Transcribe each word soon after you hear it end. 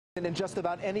And in just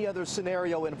about any other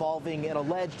scenario involving an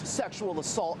alleged sexual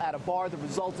assault at a bar, the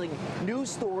resulting news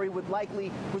story would likely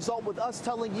result with us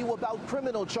telling you about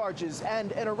criminal charges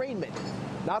and an arraignment.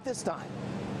 Not this time.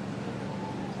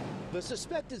 The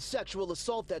suspected sexual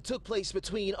assault that took place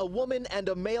between a woman and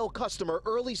a male customer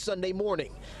early Sunday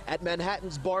morning at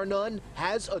Manhattan's Bar None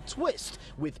has a twist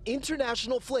with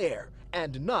international flair,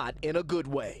 and not in a good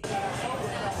way.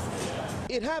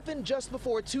 It happened just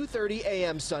before 2:30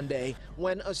 a.m. Sunday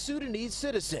when a Sudanese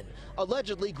citizen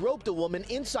allegedly groped a woman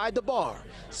inside the bar,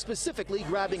 specifically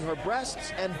grabbing her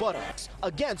breasts and buttocks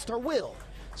against her will.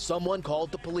 Someone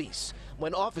called the police.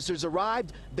 When officers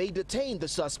arrived, they detained the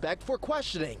suspect for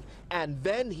questioning, and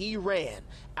then he ran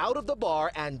out of the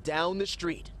bar and down the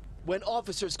street. When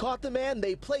officers caught the man,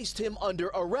 they placed him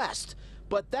under arrest.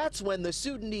 But that's when the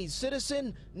Sudanese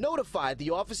citizen notified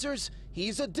the officers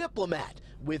he's a diplomat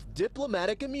with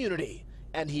diplomatic immunity,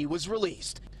 and he was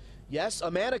released. Yes,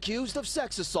 a man accused of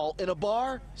sex assault in a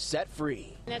bar set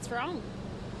free. That's wrong,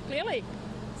 clearly.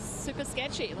 Super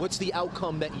sketchy. What's the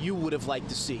outcome that you would have liked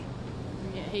to see?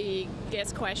 He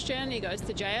gets questioned, he goes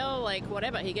to jail, like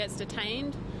whatever, he gets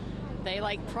detained. They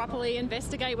properly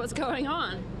investigate what's going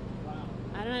on.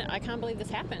 I can't believe this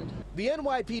happened. The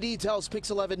NYPD tells Pix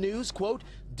 11 News, quote,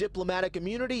 diplomatic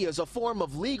immunity is a form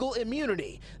of legal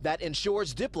immunity that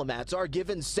ensures diplomats are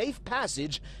given safe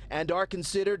passage and are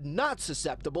considered not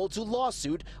susceptible to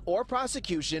lawsuit or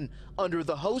prosecution under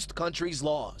the host country's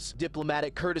laws.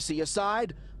 Diplomatic courtesy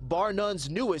aside, Bar None's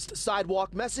newest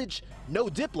sidewalk message, no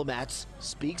diplomats,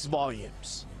 speaks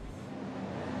volumes.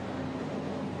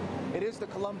 It is the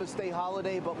Columbus Day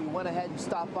holiday, but we went ahead and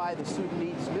stopped by the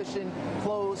Sudanese mission,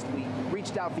 closed. We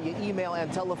reached out via email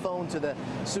and telephone to the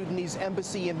Sudanese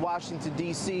embassy in Washington,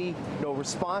 D.C. No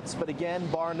response, but again,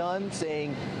 Bar None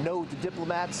saying no to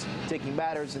diplomats, taking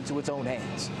matters into its own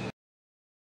hands.